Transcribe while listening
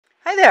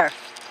Hi there,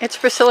 it's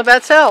Priscilla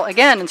Batzel,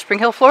 again in Spring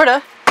Hill,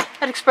 Florida,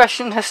 at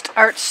Expressionist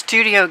Art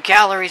Studio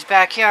Gallery's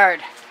backyard.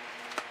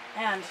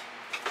 And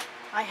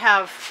I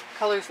have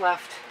colors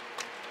left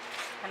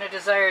and a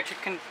desire to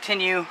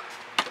continue,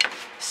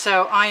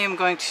 so I am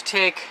going to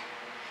take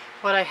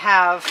what I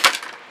have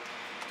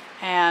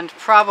and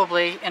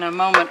probably in a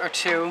moment or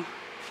two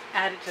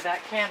add it to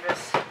that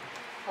canvas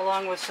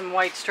along with some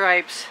white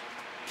stripes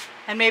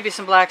and maybe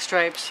some black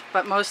stripes,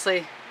 but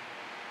mostly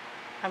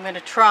I'm going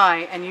to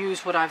try and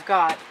use what I've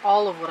got,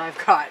 all of what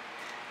I've got.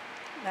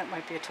 That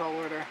might be a tall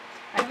order.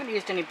 I haven't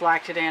used any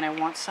black today and I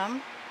want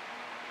some.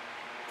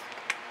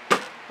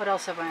 What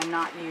else have I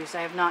not used?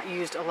 I have not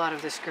used a lot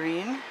of this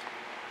green.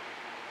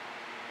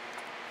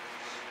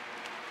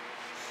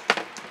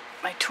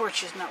 My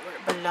torch is not where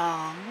it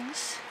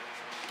belongs.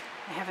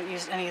 I haven't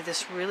used any of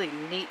this really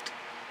neat.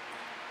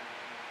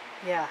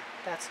 Yeah,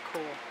 that's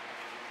cool.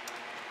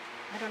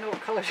 I don't know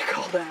what color to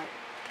call that.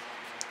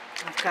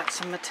 I've got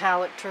some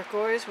metallic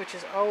turquoise, which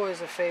is always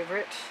a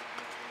favorite.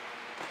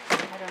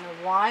 I don't know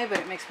why, but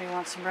it makes me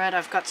want some red.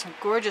 I've got some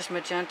gorgeous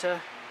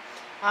magenta.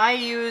 I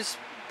use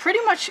pretty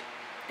much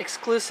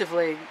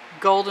exclusively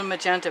golden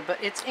magenta, but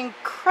it's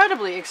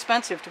incredibly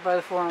expensive to buy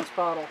the 4-ounce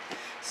bottle.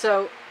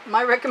 So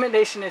my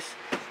recommendation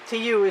to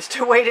you is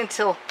to wait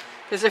until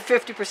there's a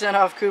 50%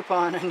 off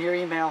coupon on your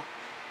email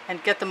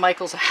and get the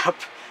Michaels app.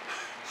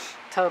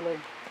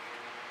 Totally.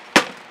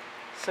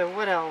 So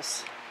what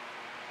else?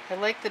 I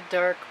like the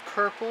dark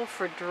purple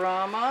for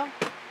drama.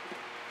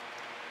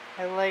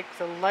 I like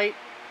the light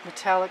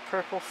metallic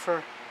purple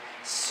for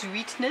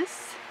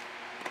sweetness.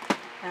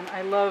 And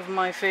I love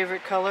my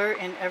favorite color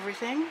in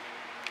everything.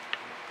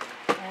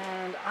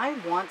 And I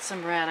want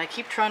some red. I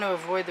keep trying to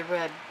avoid the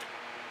red.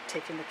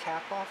 Taking the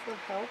cap off will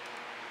help.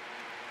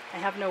 I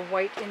have no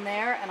white in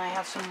there, and I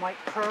have some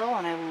white pearl,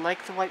 and I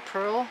like the white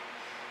pearl.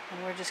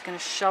 And we're just going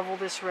to shovel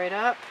this right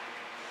up.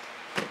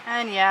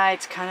 And yeah,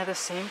 it's kind of the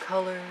same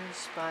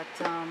colors, but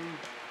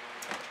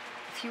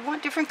if you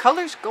want different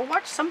colors, go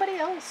watch somebody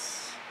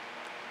else.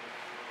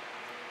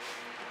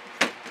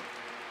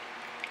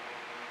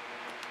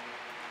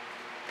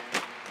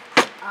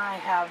 I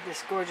have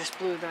this gorgeous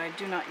blue that I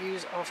do not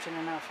use often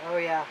enough. Oh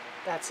yeah,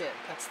 that's it.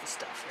 That's the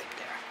stuff right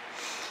there.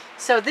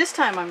 So this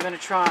time I'm going to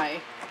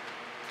try.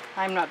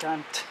 I'm not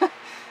done.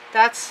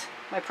 That's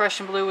my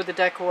Prussian blue with the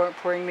decor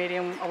pouring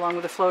medium along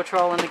with the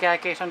Floetrol and the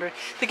GAC 800.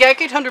 The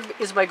GAC 800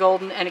 is by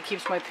Golden and it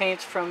keeps my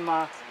paints from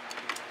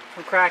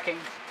cracking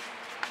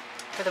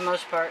for the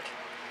most part.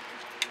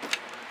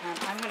 And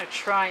I'm going to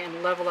try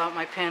and level out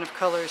my pan of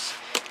colors.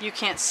 You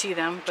can't see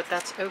them, but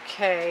that's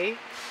okay.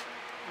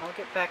 I'll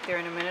get back there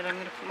in a minute. I'm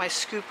going to put my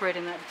scoop right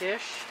in that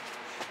dish.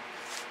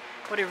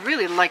 What I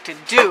really like to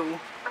do,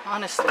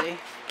 honestly,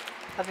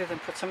 other than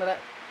put some of that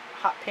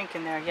hot pink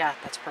in there, yeah,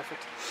 that's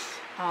perfect,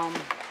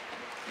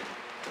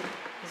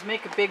 is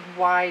make a big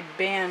wide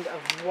band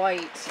of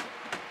white.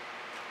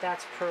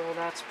 That's pearl,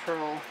 that's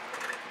pearl.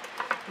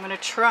 I'm going to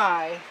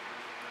try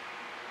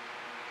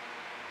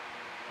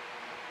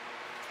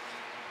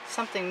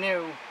something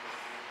new.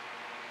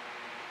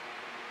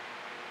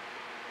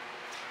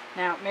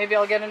 Now, maybe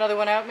I'll get another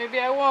one out, maybe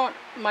I won't.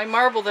 My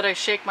marble that I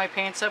shake my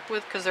paints up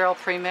with, because they're all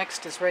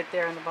pre-mixed, is right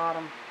there in the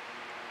bottom.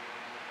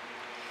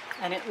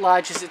 And it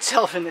lodges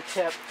itself in the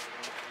tip.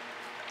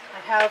 I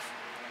have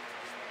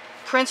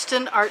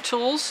Princeton Art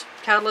Tools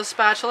Catalyst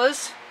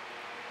spatulas.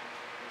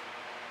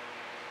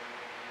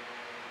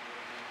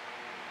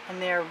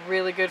 And they're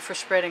really good for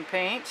spreading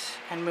paint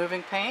and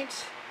moving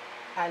paint.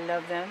 I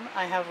love them.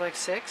 I have like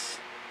 6.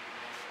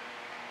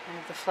 I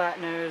have the flat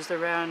nose, the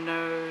round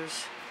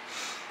nose,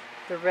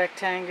 the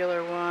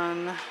rectangular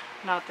one,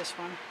 not this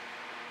one,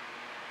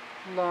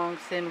 long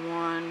thin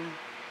one.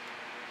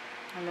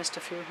 I missed a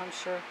few, I'm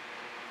sure.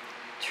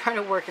 Trying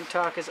to work and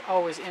talk is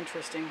always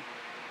interesting.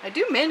 I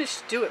do manage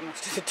to do it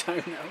most of the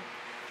time though.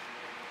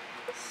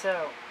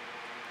 So,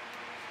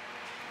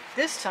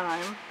 this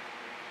time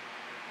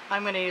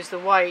I'm going to use the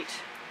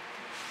white,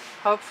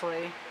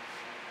 hopefully,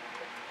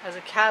 as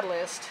a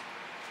catalyst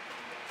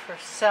for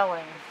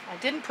selling. I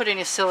didn't put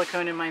any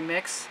silicone in my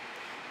mix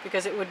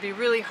because it would be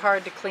really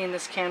hard to clean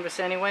this canvas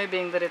anyway,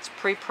 being that it's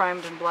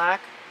pre-primed in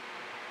black.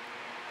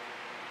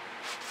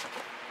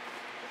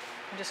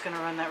 I'm just going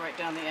to run that right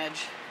down the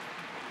edge.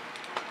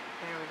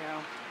 There we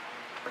go.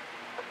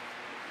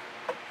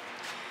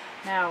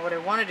 Now what I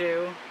want to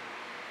do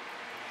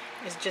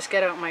is just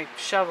get out my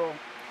shovel.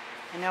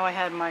 I know I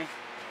had my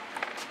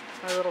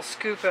little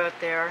scoop out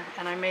there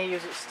and I may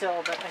use it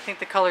still, but I think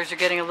the colors are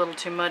getting a little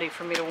too muddy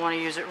for me to want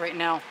to use it right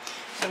now.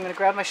 So I'm going to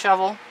grab my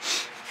shovel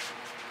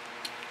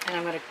and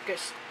I'm going to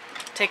just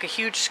take a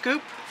huge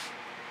scoop.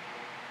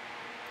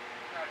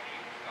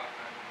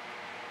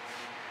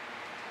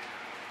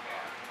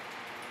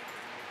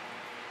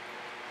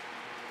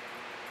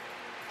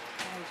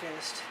 And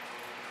just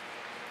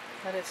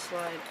let it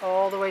slide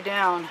all the way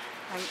down.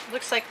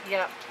 Looks like,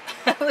 yeah,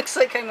 looks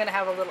like I'm going to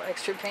have a little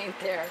extra paint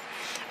there.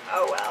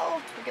 Oh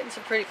well, we're getting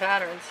some pretty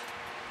patterns.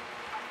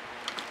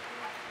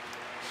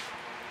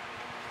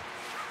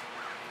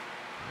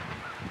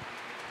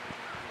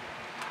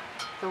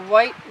 the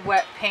white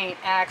wet paint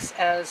acts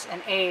as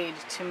an aid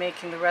to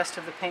making the rest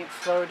of the paint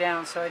flow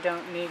down, so I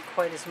don't need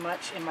quite as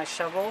much in my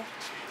shovel,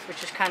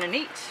 which is kind of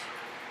neat.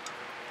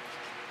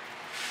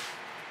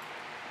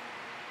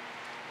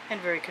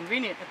 And very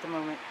convenient at the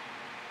moment.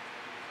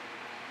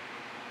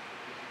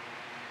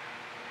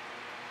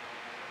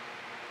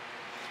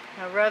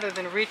 Now, rather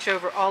than reach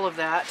over all of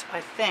that,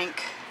 I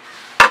think,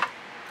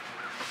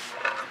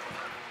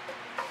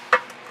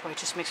 boy, it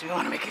just makes me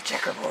want to make a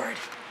checkerboard.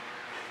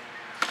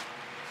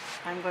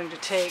 I'm going to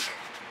take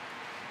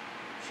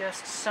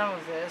just some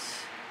of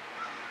this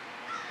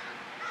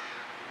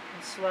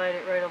and slide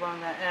it right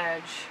along that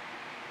edge.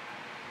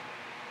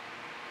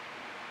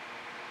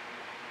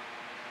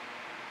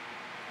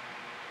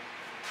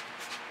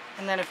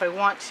 And then if I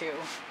want to,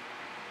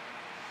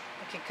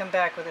 I can come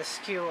back with a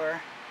skewer,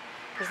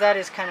 because that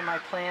is kind of my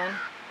plan,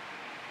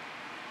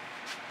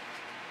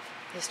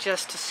 is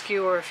just to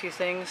skewer a few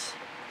things.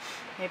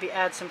 Maybe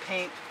add some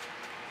paint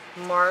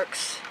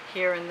marks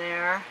here and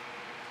there.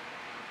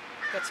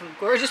 Got some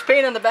gorgeous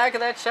paint on the back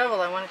of that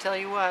shovel, I want to tell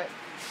you what.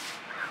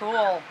 Cool.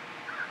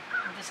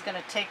 I'm just going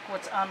to take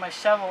what's on my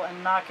shovel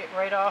and knock it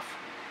right off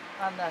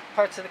on the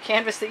parts of the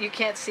canvas that you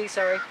can't see,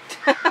 sorry.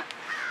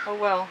 Oh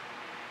well.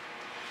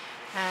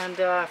 And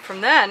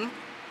from then,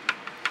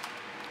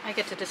 I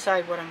get to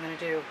decide what I'm going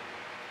to do.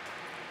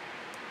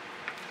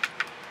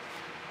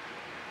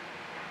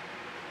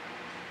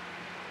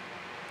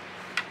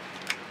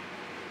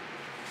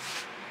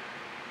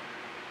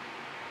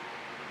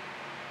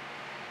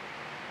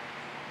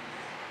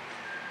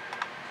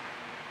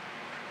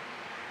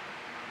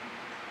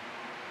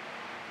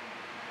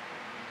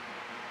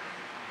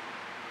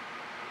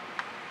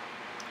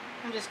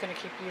 I'm just going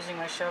to keep using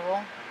my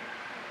shovel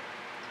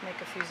to make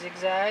a few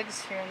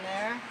zigzags here and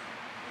there.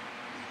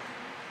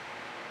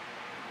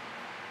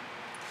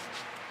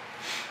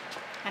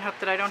 And hope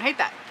that I don't hate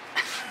that.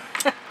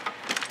 And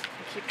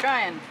keep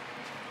trying.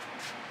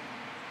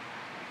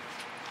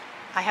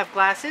 I have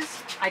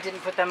glasses. I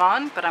didn't put them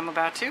on, but I'm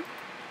about to.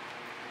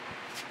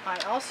 I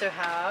also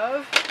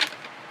have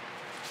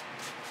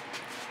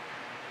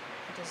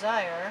a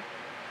desire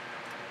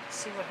to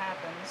see what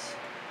happens.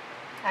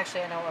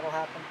 Actually, I know what will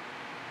happen.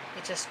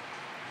 It just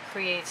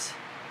creates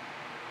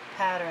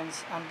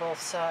patterns on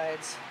both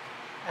sides,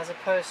 as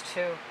opposed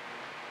to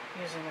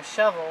using a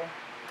shovel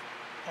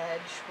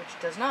edge, which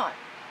does not.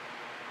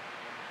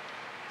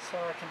 So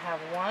I can have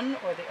one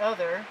or the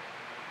other,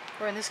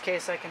 or in this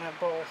case I can have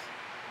both.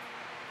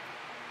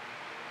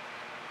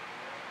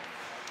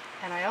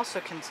 And I also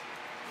can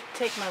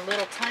take my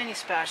little tiny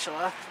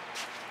spatula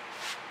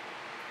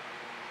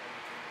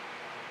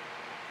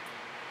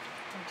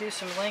and do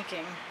some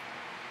linking,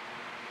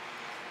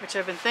 which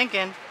I've been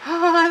thinking,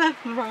 that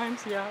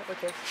rhymes, yeah,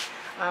 okay,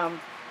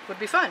 would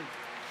be fun.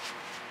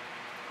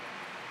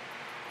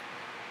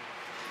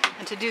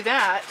 And to do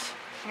that,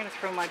 I'm going to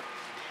throw my,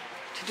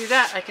 to do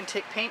that I can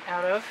take paint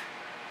out of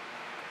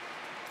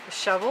the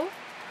shovel,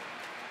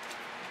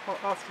 or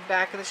off the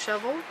back of the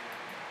shovel,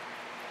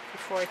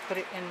 before I put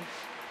it in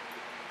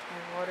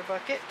my water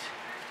bucket.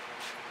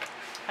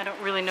 I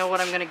don't really know what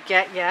I'm going to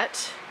get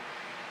yet,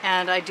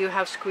 and I do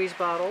have squeeze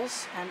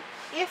bottles, and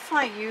if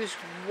I use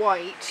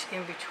white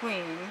in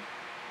between,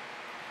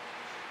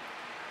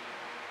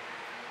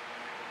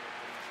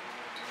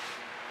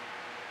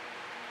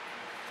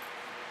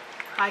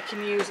 I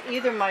can use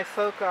either my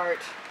folk art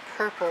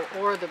purple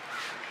or the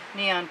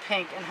neon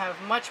pink and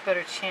have much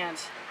better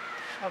chance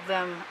of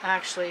them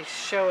actually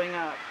showing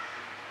up.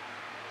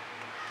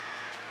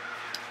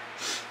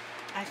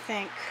 I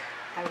think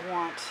I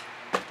want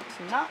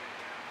to not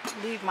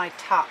leave my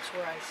tops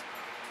where I have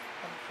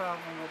a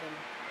problem with them.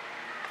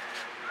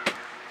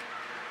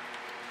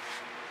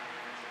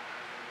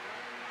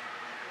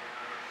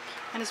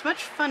 And as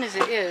much fun as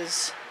it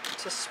is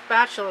to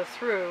spatula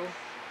through,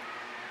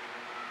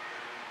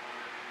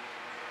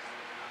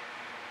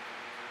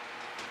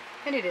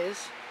 and it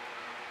is,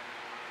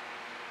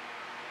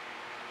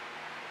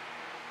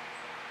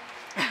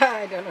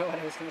 I don't know what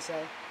I was going to say.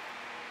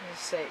 I'll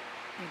just say,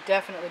 you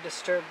definitely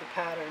disturb the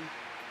pattern.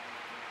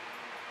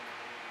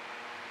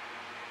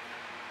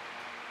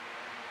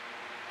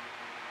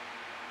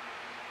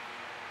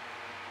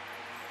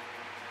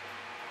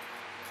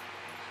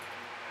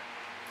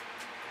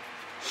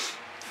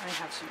 I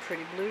have some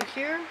pretty blue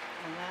here,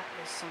 and that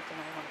is something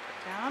I want to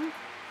put down.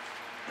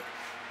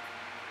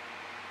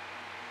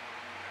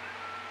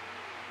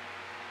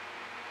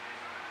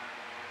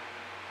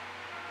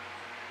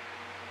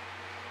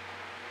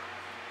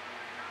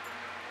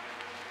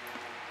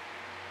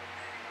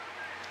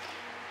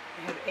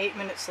 I have 8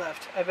 minutes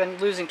left. I've been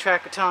losing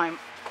track of time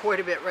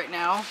quite a bit right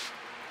now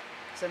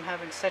because I'm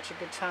having such a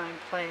good time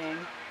playing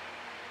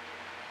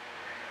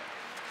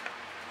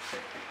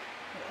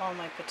with all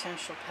my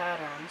potential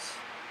patterns.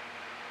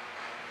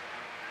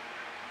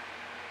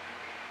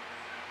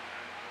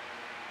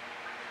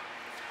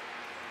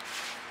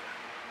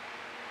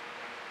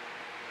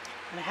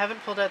 And I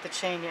haven't pulled out the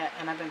chain yet,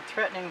 and I've been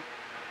threatening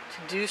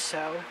to do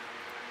so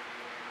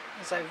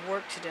as I've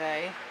worked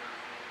today.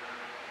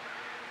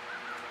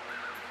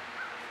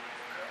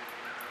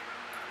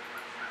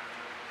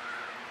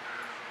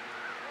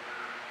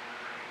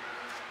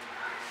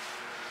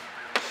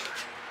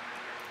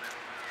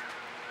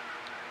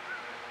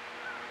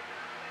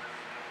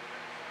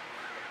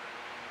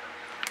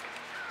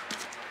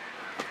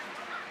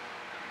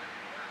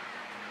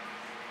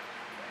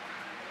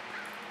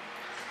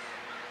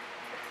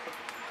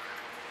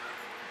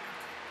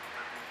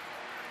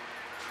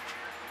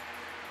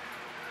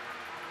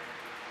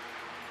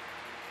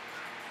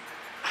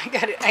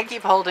 I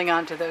keep holding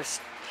on to those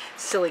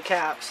silly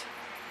caps.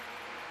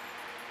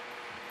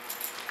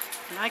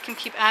 And I can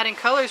keep adding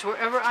colors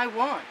wherever I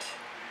want.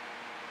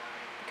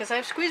 Because I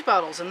have squeeze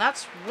bottles, and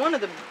that's one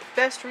of the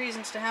best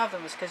reasons to have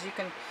them, is because you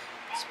can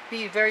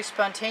be very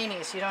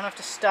spontaneous. You don't have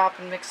to stop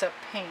and mix up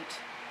paint.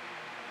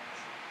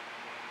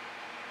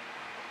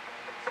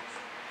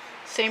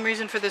 Same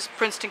reason for this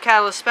Princeton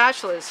Catalyst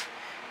spatulas.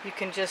 You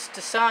can just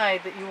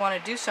decide that you want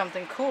to do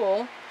something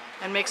cool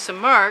and make some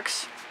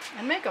marks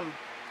and make them.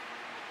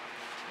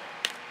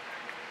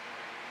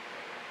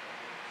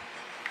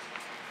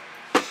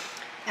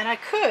 And I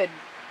could,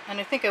 and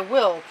I think I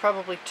will,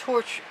 probably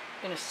torch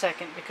in a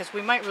second, because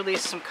we might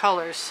release some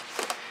colors.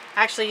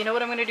 Actually, you know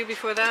what I'm going to do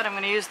before that? I'm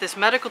going to use this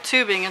medical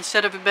tubing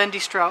instead of a bendy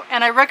straw.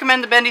 And I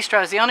recommend the bendy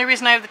straws. The only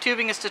reason I have the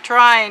tubing is to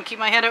try and keep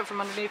my head out from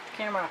underneath the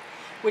camera,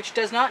 which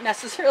does not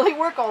necessarily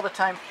work all the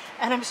time.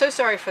 And I'm so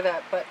sorry for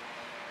that, but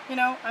you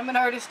know, I'm an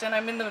artist and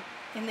I'm in the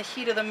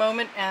heat of the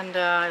moment, and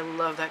I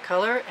love that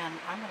color, and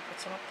I'm going to put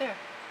some up there.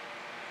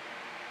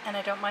 And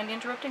I don't mind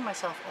interrupting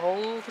myself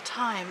all the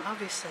time,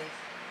 obviously.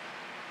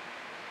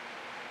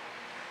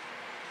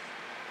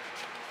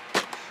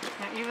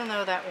 Now, even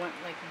though that went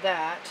like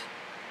that,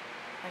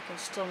 I can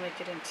still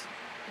make it into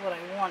what I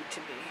want to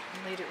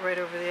be. Lead it right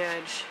over the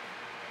edge.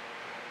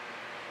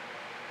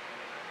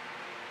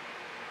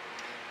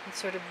 And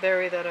sort of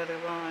bury that other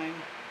line.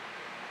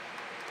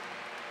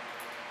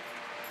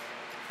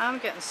 I'm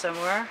getting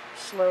somewhere,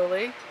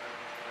 slowly.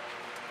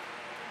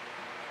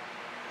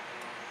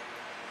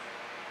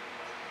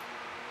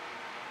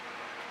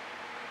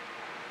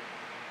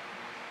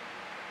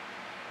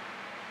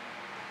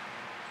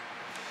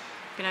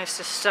 Be nice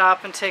to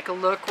stop and take a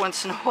look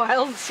once in a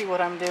while and see what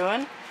I'm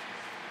doing.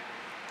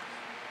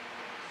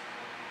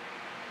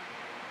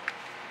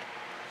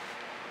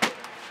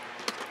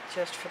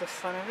 Just for the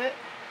fun of it.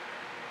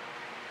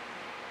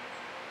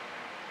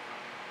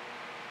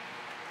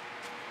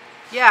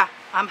 Yeah,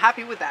 I'm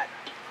happy with that.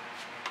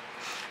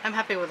 I'm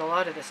happy with a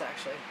lot of this,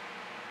 actually.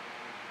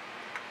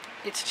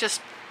 It's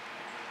just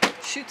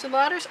Chutes and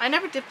Ladders. I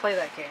never did play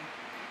that game.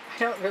 I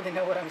don't really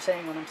know what I'm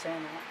saying when I'm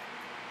saying that.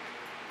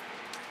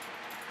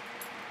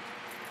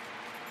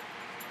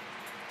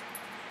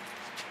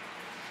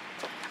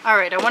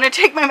 Alright, I want to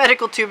take my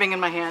medical tubing in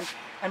my hand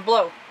and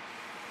blow.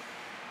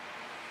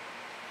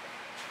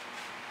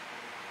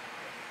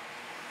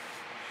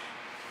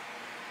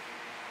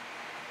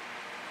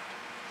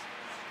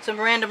 Some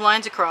random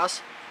lines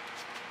across.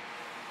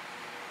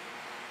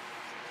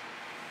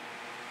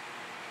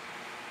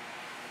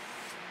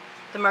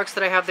 The marks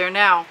that I have there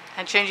now,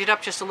 and change it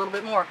up just a little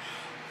bit more.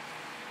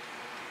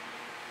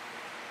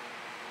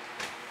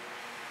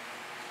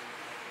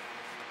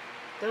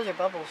 Those are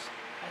bubbles.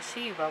 I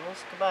see you,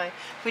 bubbles. Goodbye.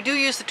 We do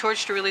use the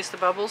torch to release the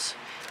bubbles.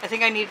 I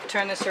think I need to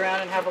turn this around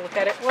and have a look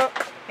at it. Whoa,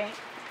 paint.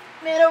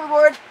 Man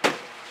overboard.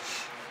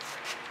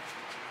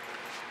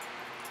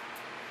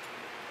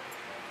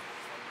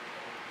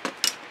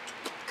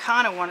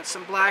 Kind of wanted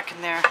some black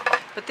in there,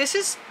 but this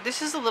is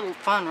a little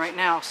fun right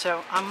now,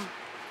 so I'm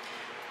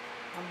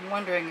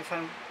wondering if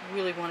I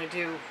really want to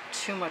do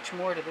too much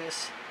more to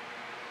this.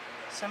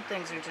 Some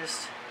things are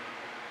just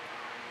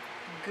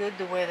good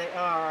the way they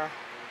are.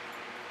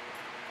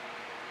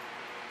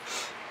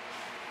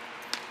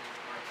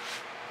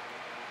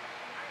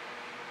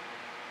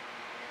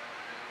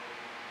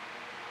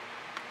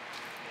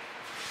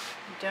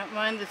 Don't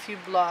mind the few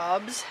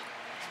blobs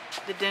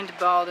that didn't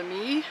bother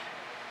me.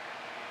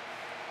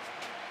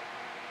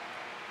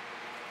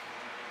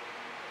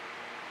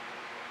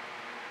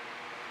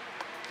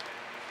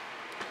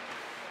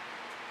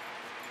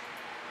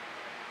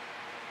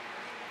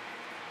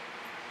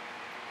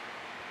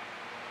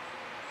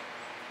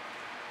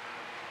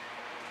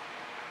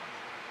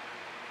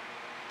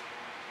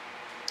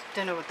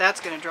 Don't know what that's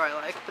going to dry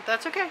like, but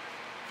that's okay.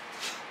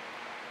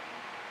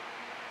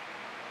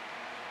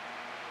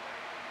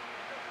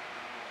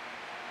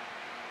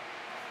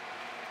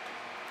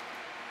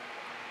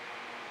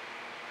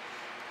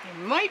 I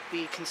might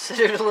be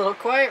considered a little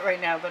quiet right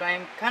now, but I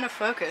am kind of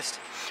focused.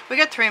 We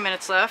got 3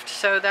 minutes left,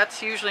 so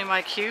that's usually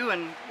my cue,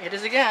 and it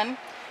is again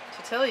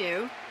to tell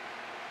you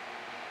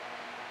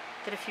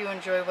that if you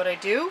enjoy what I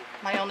do,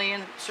 my only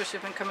source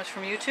of income is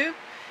from YouTube.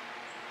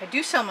 I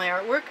do sell my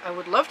artwork. I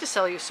would love to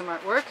sell you some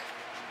artwork.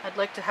 I'd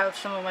like to have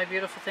some of my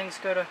beautiful things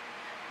go to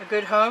a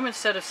good home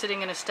instead of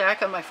sitting in a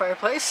stack on my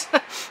fireplace.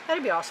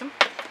 That'd be awesome.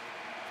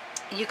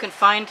 You can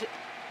find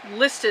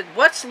listed,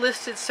 what's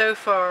listed so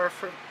far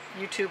for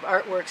YouTube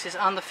artworks is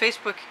on the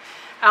Facebook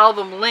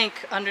album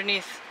link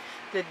underneath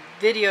the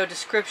video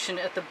description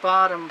at the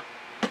bottom.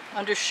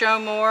 Under Show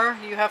More,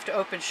 you have to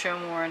open Show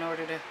More in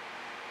order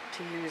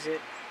to use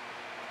it.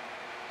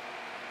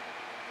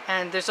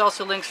 And there's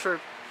also links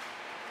for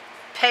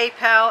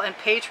PayPal and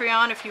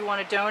Patreon if you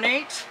want to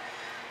donate.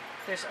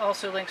 There's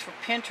also links for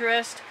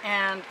Pinterest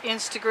and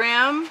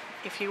Instagram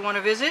if you want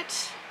to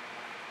visit.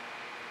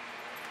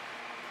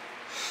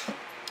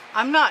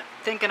 I'm not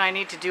thinking I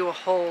need to do a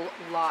whole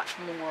lot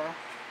more.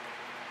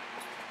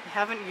 I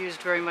haven't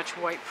used very much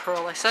white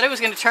pearl. I said I was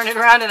going to turn it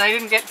around and I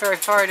didn't get very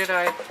far, did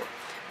I?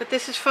 But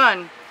this is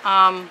fun.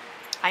 I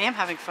am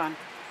having fun.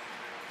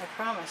 I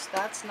promise.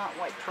 That's not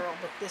white pearl,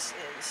 but this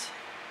is.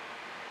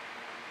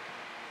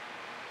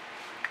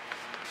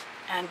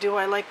 And do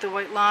I like the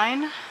white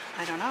line?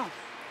 I don't know.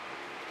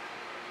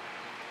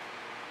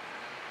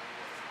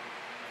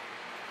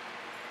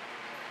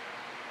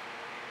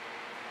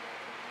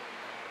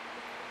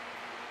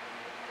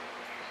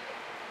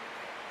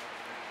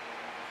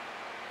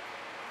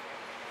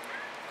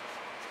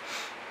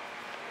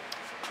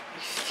 I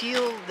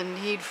feel the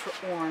need for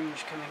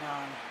orange coming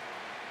on.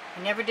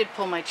 I never did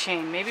pull my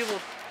chain. Maybe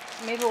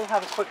we'll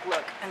have a quick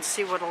look and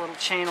see what a little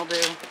chain will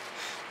do.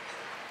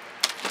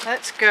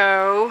 Let's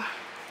go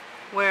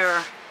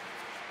where?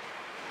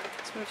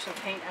 Let's move some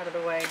paint out of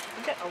the way.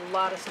 I've got a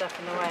lot of stuff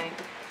in the way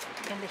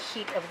in the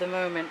heat of the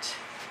moment.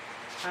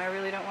 I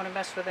really don't want to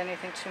mess with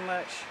anything too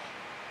much.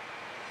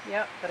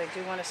 Yep, but I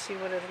do want to see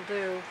what it'll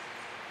do.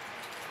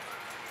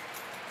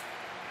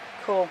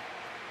 Cool.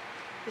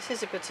 This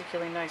is a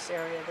particularly nice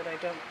area that I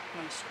don't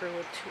want to screw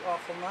with too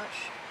awful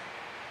much.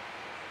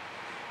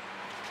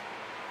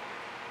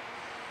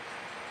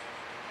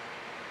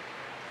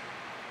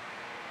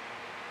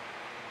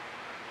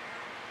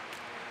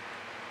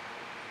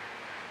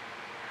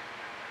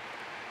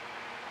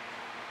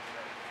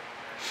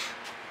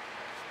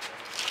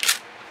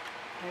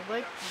 I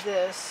like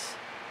this,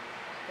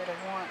 but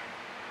I want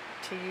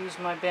to use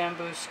my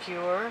bamboo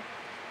skewer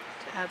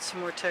to add some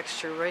more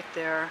texture right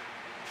there.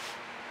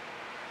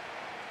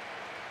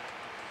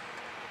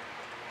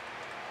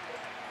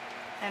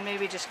 And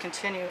maybe just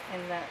continue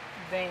in that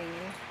vein.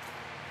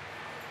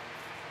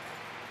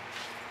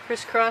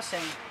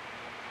 Crisscrossing.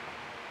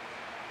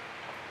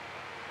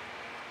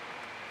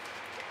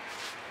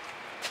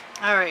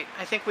 Alright,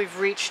 I think we've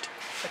reached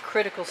a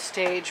critical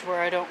stage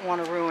where I don't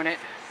want to ruin it.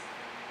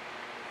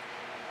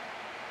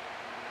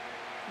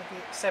 With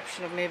the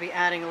exception of maybe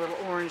adding a little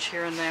orange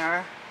here and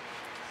there.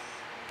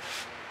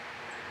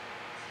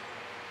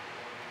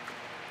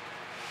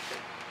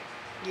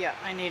 Yeah,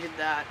 I needed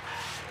that.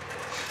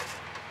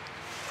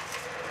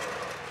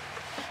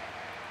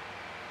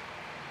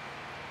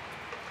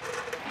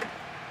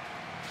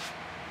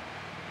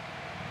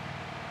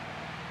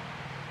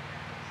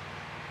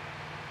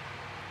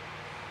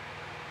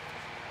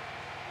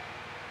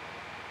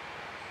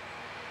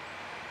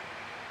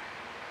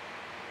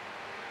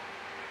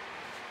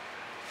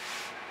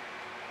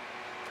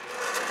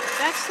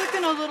 That's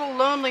looking a little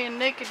lonely and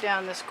naked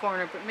down this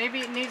corner, but maybe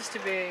it needs to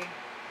be.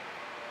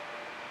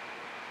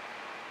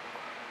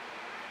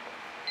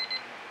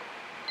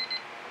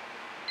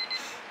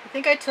 I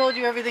think I told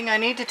you everything I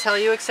need to tell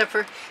you, except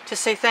for to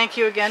say thank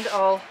you again to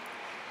all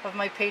of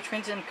my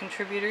patrons and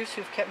contributors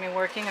who've kept me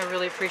working. I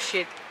really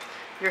appreciate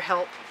your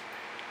help,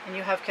 and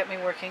you have kept me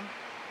working,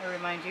 I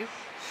remind you.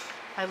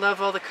 I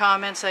love all the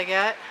comments I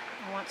get.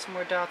 I want some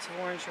more dots of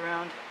orange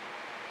around.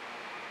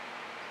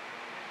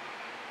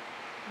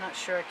 Not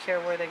sure I care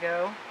where they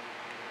go.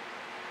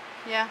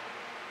 Yeah,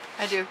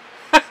 I do.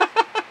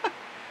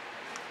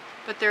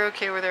 But they're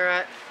okay where they're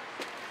at.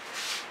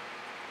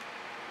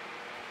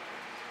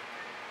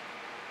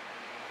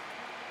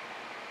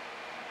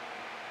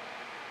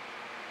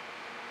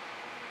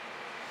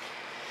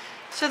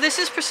 So this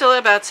is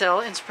Priscilla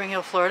Batzel in Spring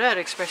Hill, Florida at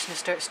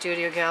Expressionist Art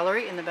Studio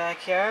Gallery in the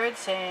backyard,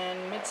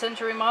 saying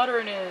mid-century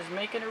modern is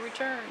making a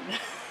return.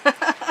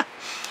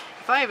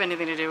 If I have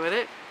anything to do with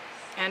it,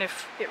 and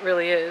if it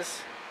really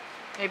is,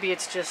 maybe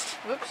it's just,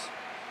 whoops,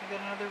 I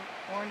got another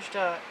orange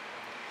dot.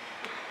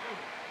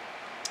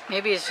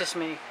 Maybe it's just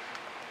me.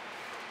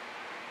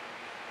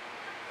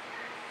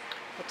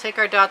 We'll take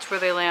our dots where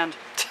they land.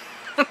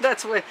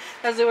 That's the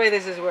way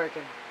this is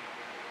working.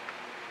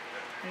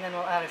 And then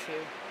we'll add a few.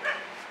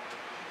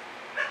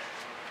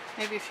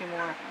 Maybe a few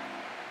more.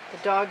 The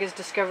dog has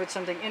discovered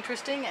something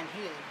interesting and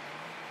he is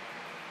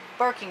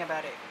barking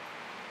about it.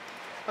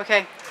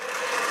 Okay,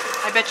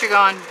 I bet you're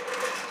gone.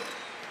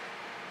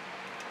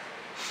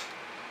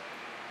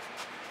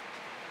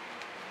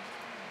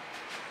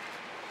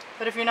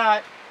 But if you're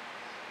not,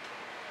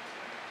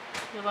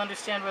 you'll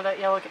understand where that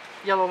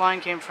yellow line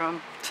came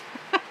from.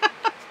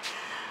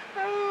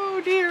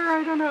 Oh dear,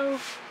 I don't know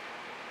if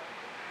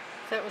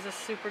that was a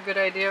super good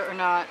idea or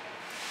not.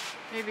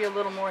 Maybe a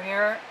little more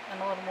here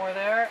and a little more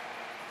there.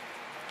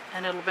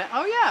 And it'll be,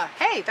 oh yeah,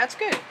 hey, that's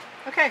good.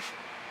 Okay,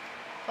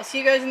 I'll see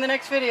you guys in the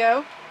next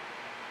video.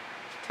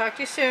 Talk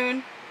to you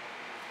soon.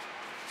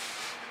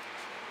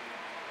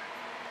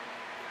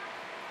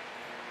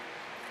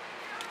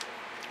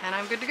 And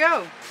I'm good to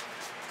go.